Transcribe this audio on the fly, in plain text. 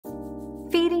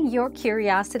feeding your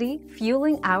curiosity,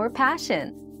 fueling our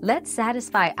passion. Let's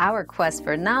satisfy our quest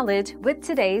for knowledge with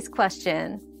today's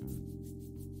question.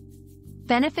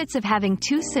 Benefits of having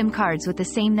 2 SIM cards with the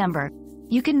same number.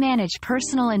 You can manage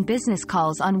personal and business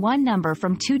calls on one number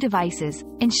from 2 devices,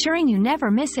 ensuring you never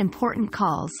miss important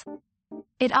calls.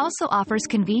 It also offers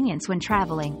convenience when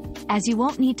traveling, as you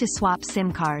won't need to swap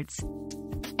SIM cards.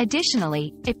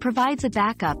 Additionally, it provides a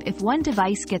backup if one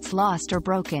device gets lost or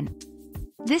broken.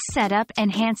 This setup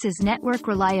enhances network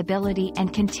reliability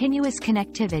and continuous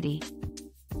connectivity.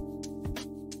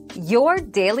 Your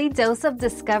daily dose of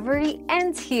discovery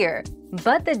ends here,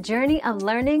 but the journey of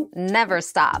learning never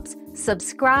stops.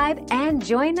 Subscribe and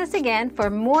join us again for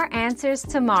more answers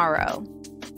tomorrow.